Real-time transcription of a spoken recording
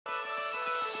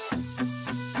Hi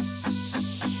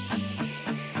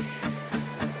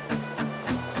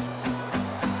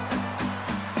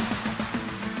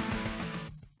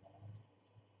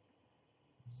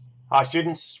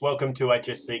students, welcome to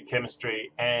HSC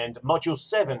Chemistry and Module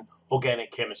 7,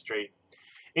 Organic Chemistry.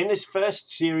 In this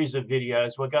first series of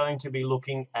videos, we're going to be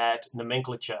looking at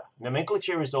nomenclature.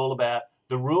 Nomenclature is all about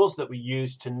the rules that we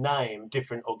use to name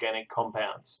different organic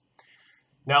compounds.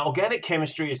 Now, organic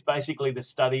chemistry is basically the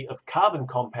study of carbon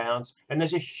compounds, and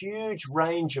there's a huge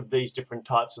range of these different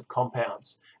types of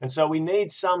compounds. And so we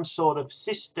need some sort of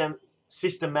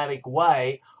systematic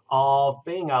way of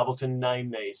being able to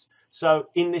name these. So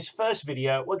in this first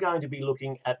video, we're going to be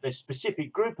looking at the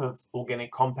specific group of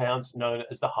organic compounds known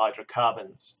as the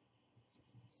hydrocarbons.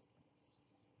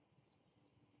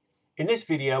 In this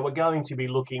video, we're going to be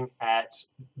looking at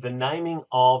the naming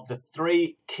of the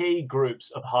three key groups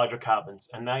of hydrocarbons,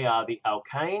 and they are the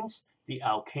alkanes, the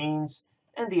alkenes,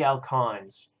 and the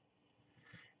alkynes.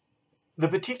 The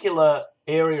particular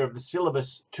area of the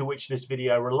syllabus to which this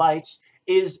video relates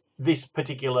is this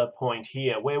particular point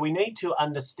here, where we need to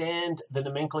understand the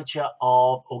nomenclature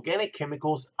of organic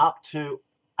chemicals up to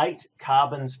 8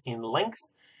 carbons in length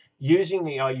using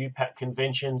the IUPAC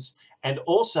conventions, and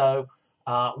also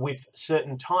with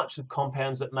certain types of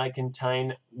compounds that may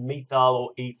contain methyl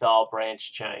or ethyl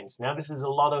branch chains. Now, this is a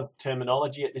lot of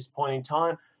terminology at this point in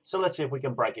time, so let's see if we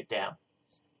can break it down.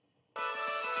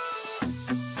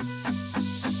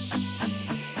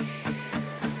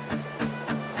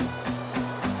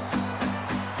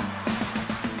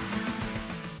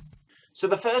 So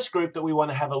the first group that we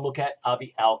want to have a look at are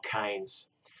the alkanes.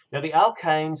 Now, the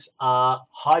alkanes are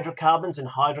hydrocarbons, and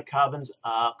hydrocarbons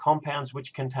are compounds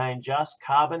which contain just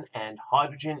carbon and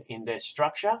hydrogen in their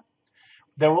structure.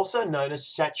 They're also known as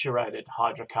saturated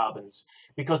hydrocarbons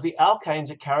because the alkanes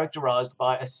are characterized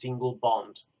by a single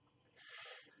bond.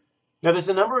 Now, there's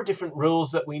a number of different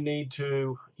rules that we need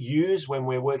to use when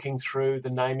we're working through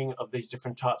the naming of these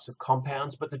different types of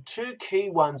compounds, but the two key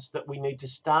ones that we need to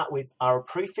start with are a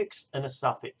prefix and a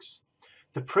suffix.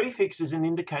 The prefix is an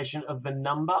indication of the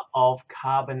number of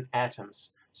carbon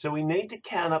atoms. So we need to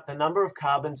count up the number of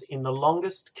carbons in the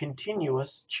longest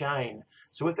continuous chain.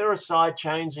 So if there are side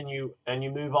chains and you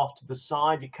move off to the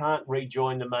side, you can't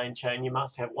rejoin the main chain. You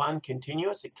must have one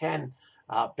continuous. It can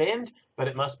bend, but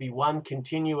it must be one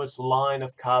continuous line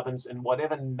of carbons, and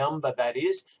whatever number that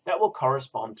is, that will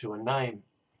correspond to a name.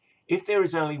 If there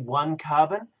is only one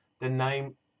carbon,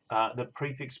 the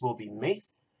prefix will be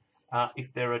meth.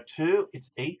 If there are two,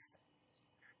 it's eth.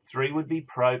 3 would be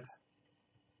prop.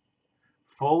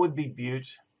 4 would be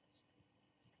bute.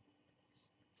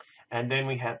 And then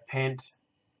we have pent,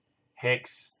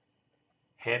 hex,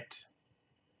 hept,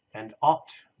 and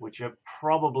oct, which are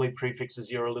probably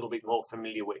prefixes you're a little bit more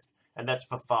familiar with. And that's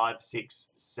for 5, 6,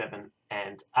 7,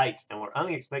 and 8. And we're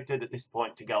only expected at this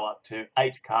point to go up to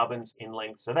 8 carbons in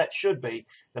length. So that should be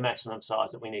the maximum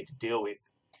size that we need to deal with.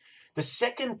 The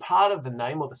second part of the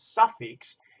name, or the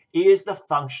suffix, is the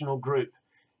functional group.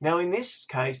 Now, in this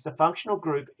case, the functional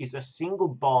group is a single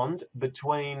bond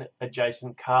between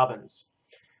adjacent carbons.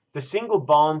 The single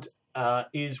bond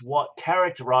is what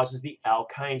characterizes the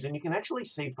alkanes, and you can actually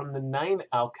see from the name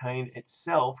alkane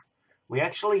itself, we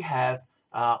actually have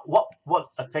what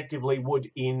effectively would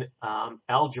in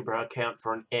algebra account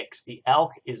for an X. The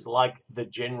alk is like the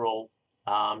general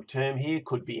term here,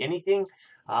 could be anything,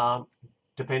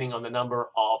 depending on the number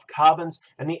of carbons,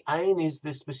 and the ane is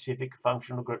the specific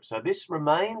functional group. So this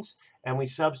remains, and we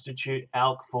substitute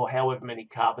alk for however many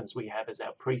carbons we have as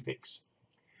our prefix.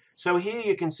 So here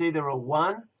you can see there are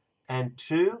 1 and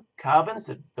 2 carbons.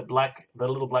 The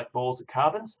little black balls are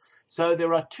carbons. So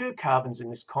there are 2 carbons in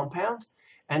this compound,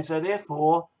 and so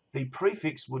therefore the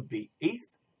prefix would be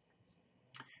eth.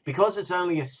 Because it's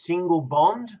only a single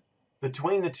bond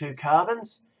between the 2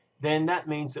 carbons, then that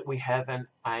means that we have an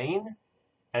ane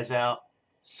as our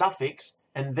suffix,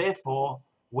 and therefore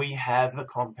we have a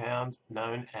compound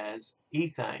known as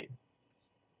ethane.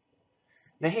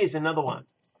 Now here's another one.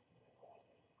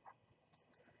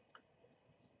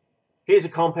 Here's a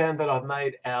compound that I've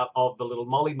made out of the little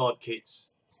Molly Mod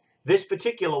kits. This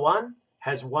particular one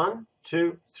has 1,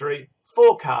 2, 3,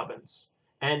 4 carbons,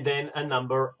 and then a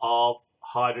number of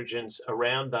hydrogens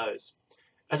around those.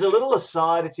 As a little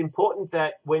aside, it's important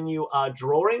that when you are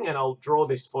drawing, and I'll draw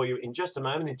this for you in just a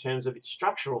moment in terms of its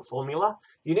structural formula,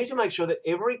 you need to make sure that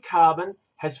every carbon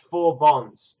has 4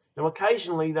 bonds. Now,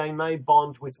 occasionally they may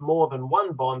bond with more than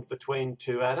 1 bond between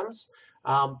 2 atoms,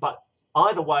 but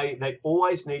either way, they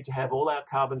always need to have, all our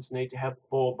carbons need to have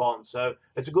 4 bonds. So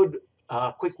it's a good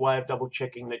quick way of double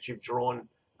checking that you've drawn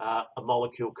a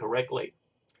molecule correctly.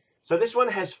 So this one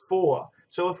has 4.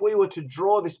 So if we were to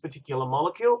draw this particular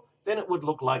molecule, then it would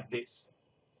look like this.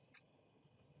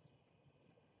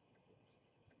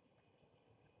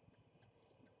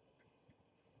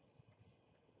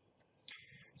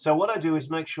 So what I do is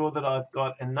make sure that I've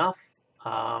got enough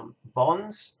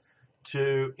bonds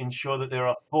to ensure that there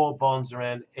are 4 bonds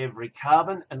around every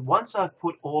carbon. And once I've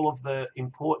put all of the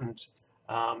important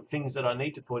things that I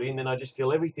need to put in, then I just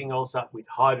fill everything else up with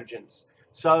hydrogens.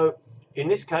 So in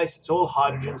this case, it's all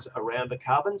hydrogens around the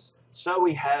carbons. So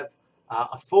we have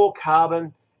a 4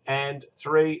 carbon and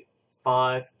 3,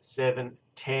 5, 7,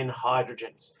 10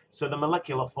 hydrogens. So the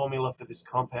molecular formula for this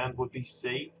compound would be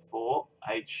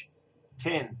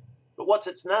C4H10. But what's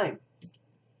its name?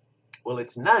 Well,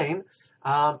 its name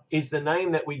is the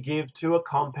name that we give to a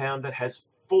compound that has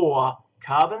 4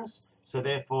 carbons. So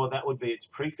therefore, that would be its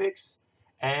prefix.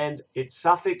 And its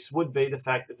suffix would be the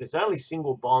fact that there's only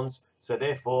single bonds. So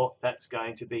therefore, that's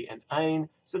going to be an ane.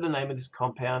 So the name of this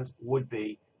compound would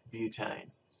be butane.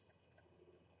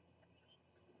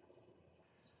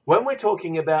 When we're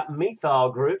talking about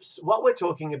methyl groups, what we're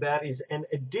talking about is an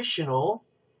additional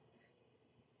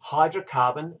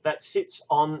hydrocarbon that sits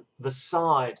on the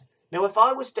side. Now, if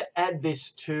I was to add this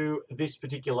to this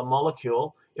particular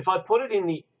molecule, if I put it in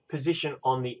the position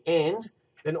on the end,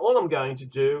 then all I'm going to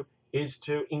do is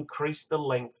to increase the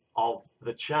length of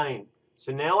the chain.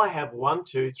 So now I have 1,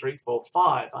 2, 3, 4,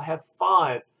 5. I have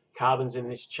 5 carbons in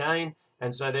this chain,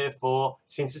 and so therefore,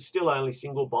 since it's still only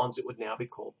single bonds, it would now be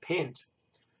called pent.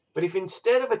 But if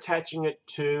instead of attaching it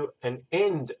to an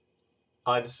end,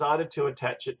 I decided to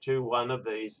attach it to one of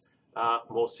these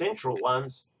more central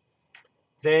ones,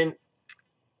 then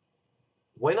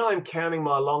when I'm counting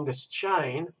my longest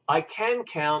chain, I can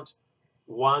count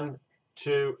 1,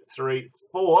 2, 3,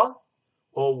 4,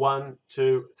 or 1,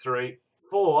 2, 3,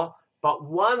 4, but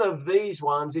one of these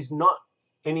ones is not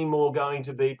anymore going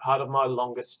to be part of my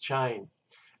longest chain.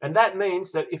 And that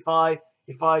means that if I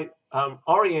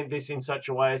orient this in such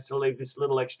a way as to leave this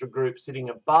little extra group sitting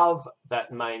above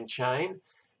that main chain,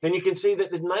 then you can see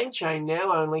that the main chain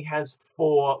now only has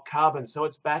 4 carbons. So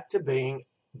it's back to being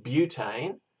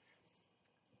butane.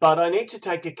 But I need to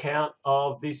take account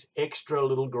of this extra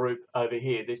little group over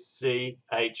here, this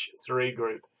CH3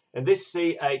 group. And this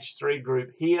CH3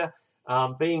 group here,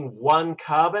 being 1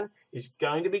 carbon, is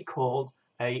going to be called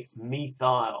a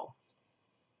methyl.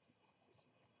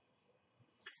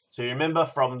 So you remember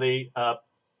from the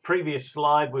previous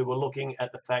slide, we were looking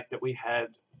at the fact that we had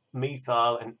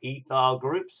methyl and ethyl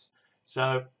groups.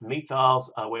 So methyls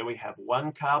are where we have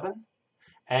 1 carbon,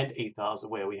 and ethyls are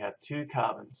where we have 2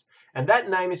 carbons. And that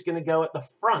name is going to go at the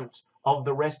front of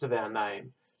the rest of our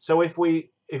name. So if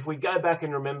we go back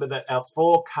and remember that our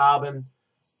 4 carbon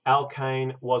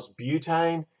alkane was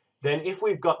butane, then if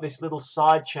we've got this little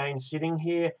side chain sitting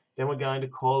here, then we're going to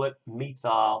call it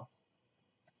methyl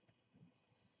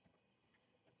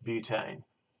butane.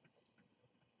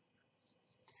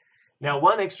 Now,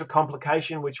 one extra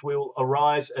complication which will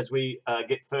arise as we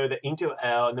get further into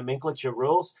our nomenclature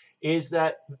rules is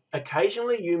that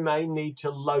occasionally you may need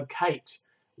to locate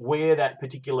where that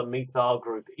particular methyl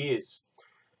group is.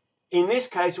 In this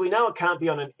case, we know it can't be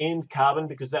on an end carbon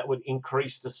because that would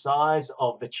increase the size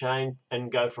of the chain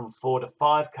and go from 4 to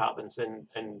 5 carbons,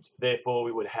 and therefore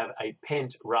we would have a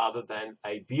pent rather than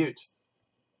a bute.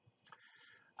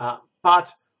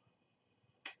 But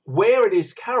where it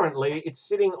is currently, it's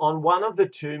sitting on one of the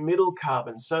 2 middle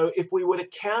carbons. So if we were to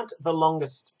count the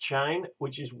longest chain,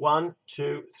 which is 1,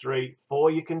 2, 3,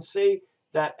 4, you can see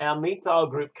that our methyl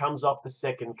group comes off the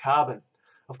 2nd carbon.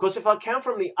 Of course, if I count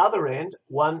from the other end,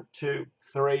 1, 2,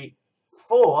 3,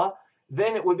 4,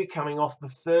 then it would be coming off the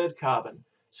 3rd carbon.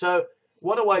 So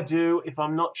what do I do if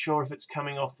I'm not sure if it's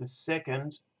coming off the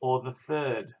 2nd or the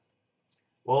 3rd?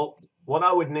 Well, what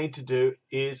I would need to do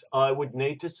is I would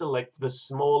need to select the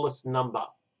smallest number.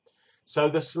 So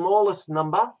the smallest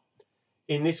number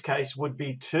in this case would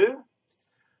be 2,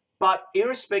 but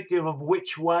irrespective of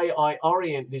which way I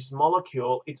orient this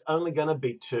molecule, it's only going to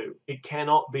be 2. It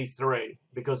cannot be 3,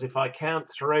 because if I count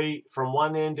 3 from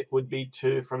one end, it would be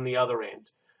 2 from the other end.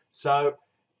 So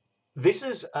this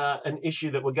is an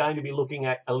issue that we're going to be looking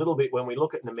at a little bit when we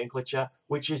look at nomenclature,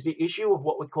 which is the issue of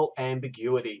what we call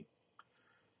ambiguity.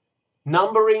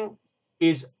 Numbering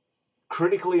is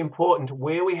critically important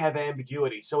where we have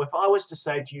ambiguity. So if I was to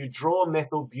say to you, draw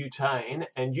methyl butane,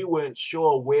 and you weren't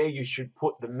sure where you should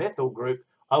put the methyl group,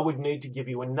 I would need to give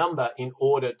you a number in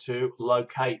order to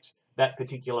locate that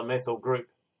particular methyl group.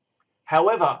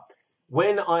 However,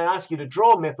 when I ask you to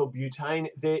draw methyl butane,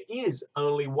 there is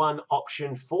only one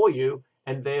option for you,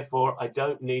 and therefore I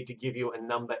don't need to give you a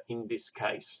number in this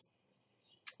case.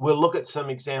 we'll look at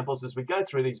some examples as we go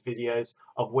through these videos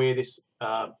of where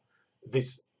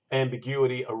this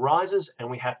ambiguity arises, and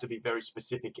we have to be very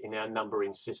specific in our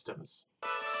numbering systems.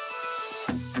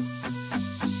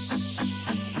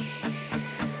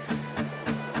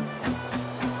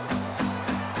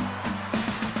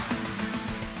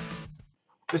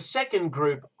 The second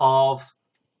group of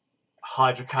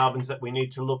hydrocarbons that we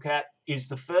need to look at is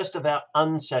the first of our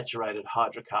unsaturated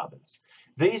hydrocarbons.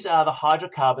 These are the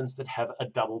hydrocarbons that have a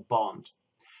double bond.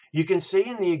 You can see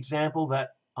in the example that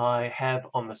I have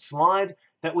on the slide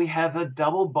that we have a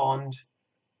double bond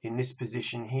in this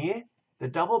position here. The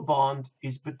double bond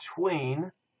is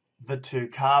between the two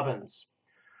carbons.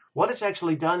 What it's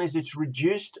actually done is it's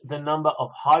reduced the number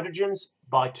of hydrogens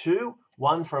by 2,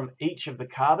 one from each of the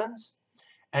carbons.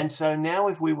 And so now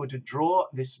if we were to draw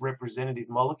this representative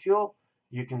molecule,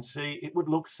 you can see it would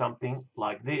look something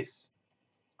like this.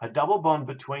 A double bond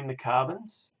between the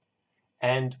carbons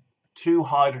and 2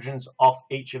 hydrogens off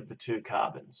each of the 2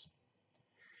 carbons.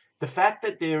 The fact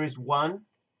that there is 1,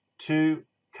 2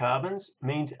 carbons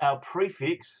means our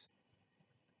prefix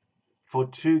for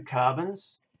 2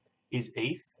 carbons is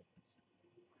eth.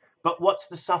 But what's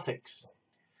the suffix?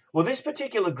 Well, this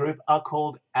particular group are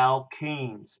called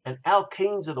alkenes, and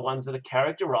alkenes are the ones that are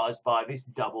characterized by this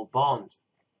double bond.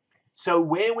 So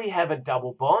where we have a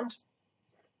double bond,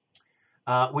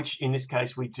 which in this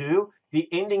case we do, the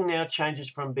ending now changes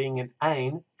from being an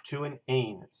ane to an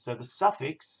ene. So the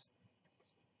suffix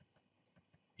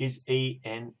is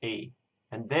ene,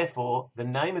 and therefore the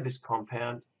name of this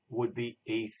compound would be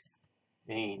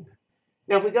ethene.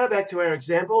 Now if we go back to our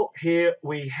example, here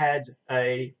we had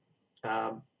a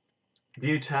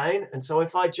butane, and so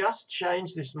if I just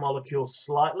change this molecule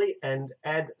slightly and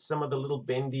add some of the little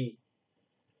bendy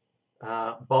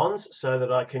bonds so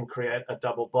that I can create a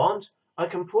double bond, I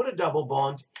can put a double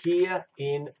bond here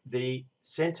in the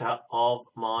center of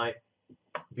my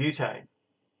butane.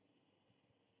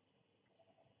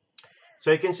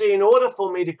 So you can see in order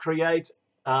for me to create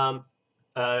a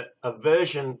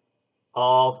version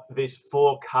of this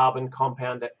 4-carbon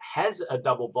compound that has a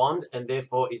double bond and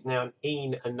therefore is now an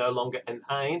ene and no longer an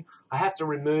ane, I have to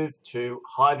remove 2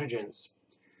 hydrogens.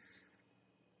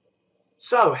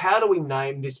 So how do we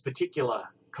name this particular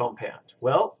compound?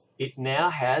 Well, it now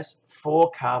has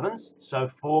 4 carbons, so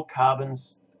 4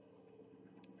 carbons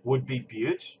would be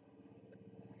but,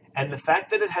 and the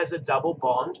fact that it has a double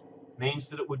bond means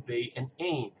that it would be an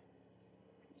ene.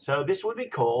 So this would be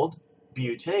called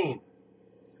butene.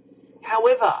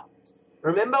 However,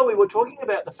 remember we were talking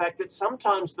about the fact that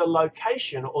sometimes the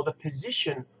location or the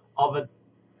position of a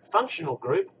functional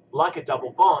group, like a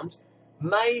double bond,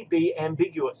 may be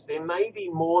ambiguous. There may be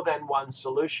more than one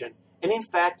solution. And in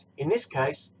fact, in this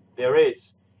case, there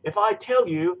is. If I tell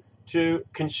you to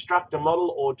construct a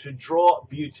model or to draw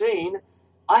butene,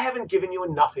 I haven't given you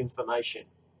enough information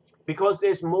because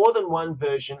there's more than one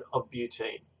version of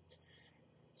butene.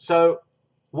 So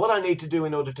what I need to do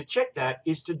in order to check that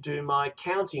is to do my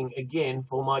counting again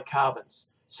for my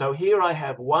carbons. So here I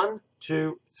have 1,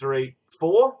 2, 3,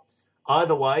 4.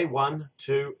 Either way, 1,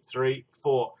 2, 3,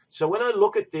 4. So when I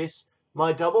look at this,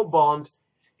 my double bond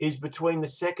is between the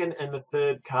 2nd and the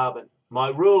 3rd carbon. My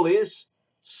rule is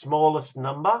smallest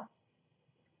number.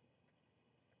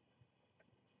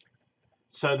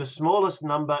 So the smallest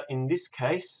number in this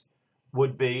case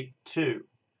would be 2.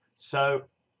 So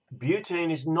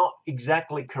butene is not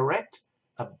exactly correct.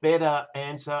 A better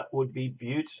answer would be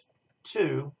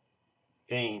but2ene.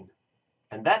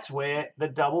 And that's where the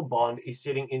double bond is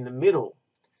sitting in the middle.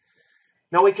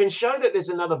 Now we can show that there's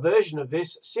another version of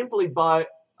this simply by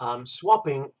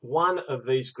swapping one of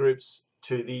these groups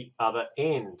to the other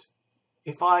end.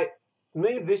 If I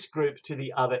move this group to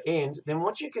the other end, then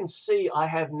what you can see I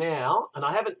have now, and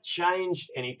I haven't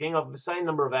changed anything of the same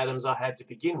number of atoms I had to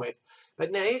begin with,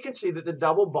 but now you can see that the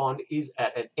double bond is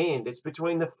at an end. It's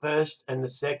between the 1st and the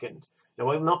 2nd. Now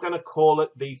we're not going to call it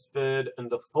the 3rd and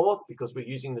the 4th because we're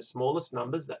using the smallest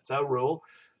numbers. That's our rule.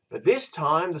 But this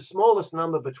time the smallest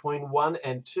number between 1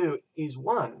 and 2 is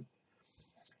 1.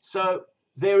 So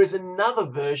there is another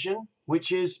version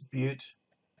which is but1ene.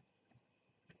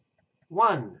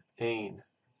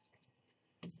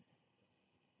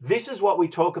 This is what we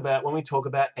talk about when we talk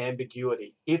about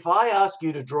ambiguity. If I ask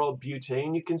you to draw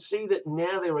butene, you can see that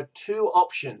now there are 2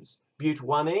 options,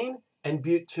 but1ene and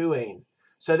but2ene.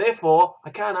 So therefore, I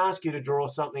can't ask you to draw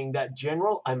something that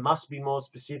general. I must be more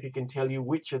specific and tell you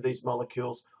which of these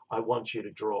molecules I want you to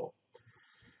draw.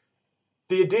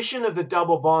 The addition of the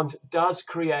double bond does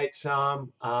create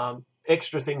some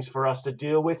extra things for us to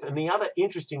deal with. And the other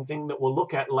interesting thing that we'll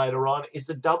look at later on is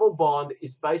the double bond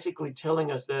is basically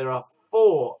telling us there are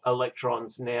 4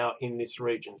 electrons now in this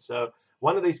region. So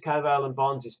one of these covalent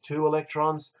bonds is 2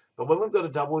 electrons, but when we've got a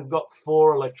double, we've got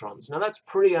 4 electrons. Now that's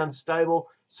pretty unstable,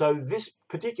 so this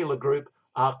particular group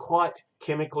are quite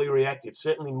chemically reactive,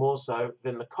 certainly more so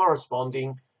than the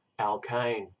corresponding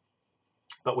alkane.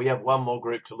 But we have one more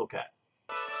group to look at.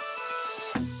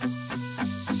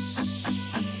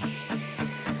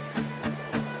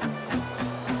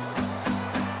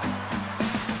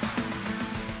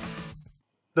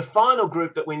 The final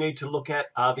group that we need to look at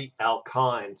are the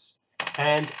alkynes,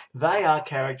 and they are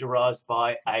characterized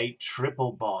by a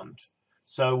triple bond.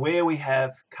 So where we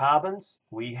have carbons,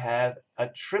 we have a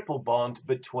triple bond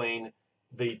between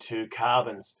the 2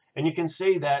 carbons. And you can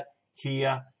see that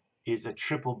here is a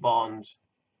triple bond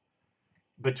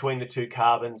between the 2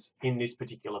 carbons in this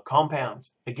particular compound.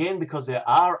 Again, because there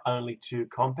are only 2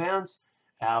 compounds,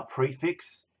 our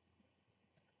prefix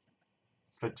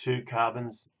for 2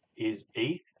 carbons is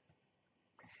eth.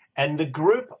 And the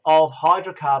group of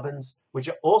hydrocarbons, which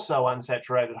are also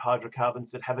unsaturated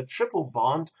hydrocarbons that have a triple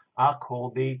bond, are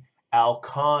called the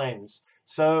alkynes.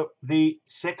 So the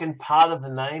second part of the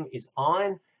name is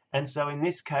 "-ine", and so in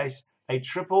this case, a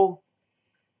triple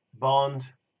bond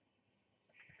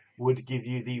would give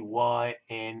you the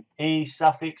 "-yne"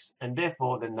 suffix, and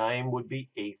therefore the name would be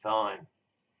ethine.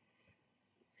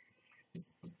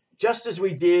 Just as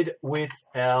we did with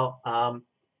our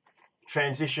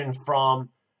transition from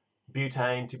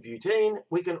butane to butene,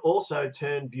 we can also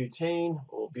turn butene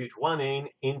or but-1-ene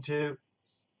into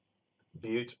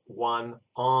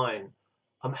but-1-ine.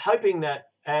 I'm hoping that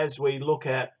as we look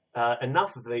at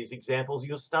enough of these examples,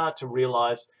 you'll start to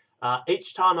realize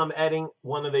each time I'm adding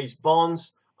one of these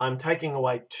bonds, I'm taking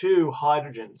away 2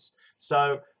 hydrogens.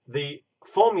 So the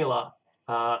formula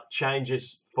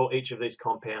changes for each of these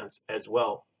compounds as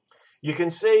well. You can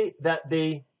see that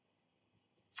the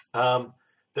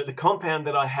compound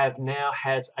that I have now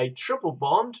has a triple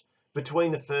bond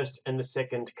between the first and the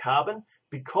second carbon.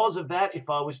 Because of that, if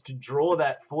I was to draw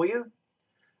that for you,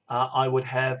 I would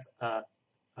have a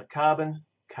carbon,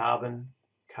 carbon,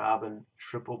 carbon,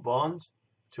 triple bond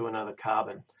to another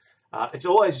carbon. It's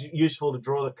always useful to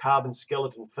draw the carbon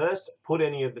skeleton first, put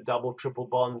any of the double, triple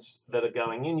bonds that are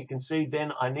going in. You can see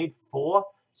then I need 4,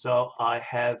 so I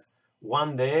have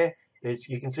 1 there.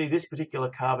 You can see this particular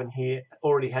carbon here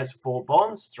already has 4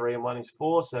 bonds, 3 and 1 is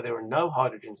 4, so there are no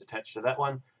hydrogens attached to that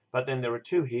one, but then there are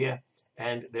 2 here,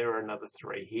 and there are another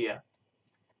 3 here.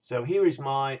 So here is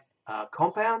my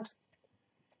compound,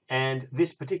 and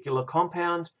this particular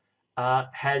compound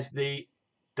has the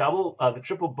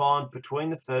triple bond between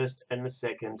the first and the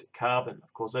second carbon.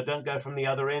 Of course, I don't go from the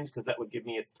other end because that would give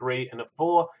me a 3 and a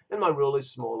 4, and my rule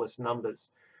is smallest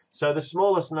numbers. So the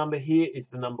smallest number here is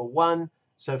the number 1.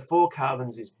 So 4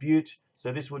 carbons is but,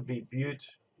 so this would be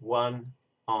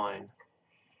but-1-ine.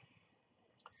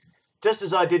 Just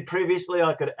as I did previously,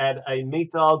 I could add a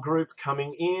methyl group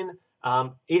coming in.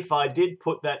 If I did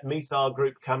put that methyl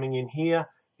group coming in here,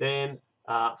 then,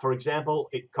 for example,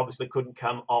 it obviously couldn't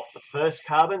come off the first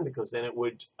carbon because then it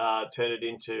would turn it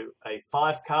into a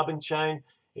 5-carbon chain.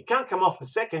 It can't come off the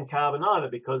second carbon either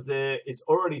because there is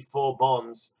already 4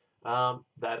 bonds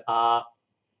that are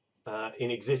in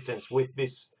existence with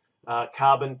this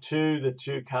carbon to the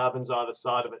 2 carbons either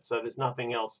side of it, so there's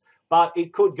nothing else. But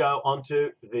it could go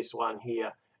onto this one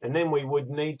here, and then we would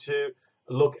need to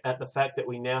look at the fact that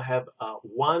we now have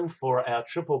 1 for our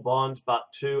triple bond, but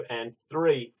 2 and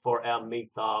 3 for our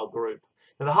methyl group.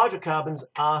 Now the hydrocarbons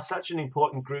are such an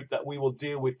important group that we will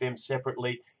deal with them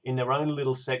separately in their own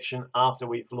little section after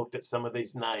we've looked at some of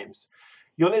these names.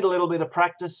 You'll need a little bit of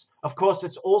practice. Of course,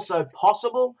 it's also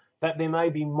possible that there may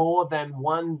be more than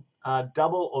 1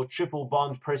 double or triple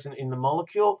bond present in the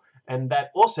molecule, and that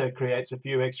also creates a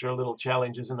few extra little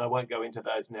challenges, and I won't go into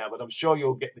those now, but I'm sure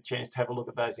you'll get the chance to have a look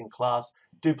at those in class.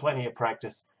 Do plenty of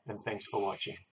practice, and thanks for watching.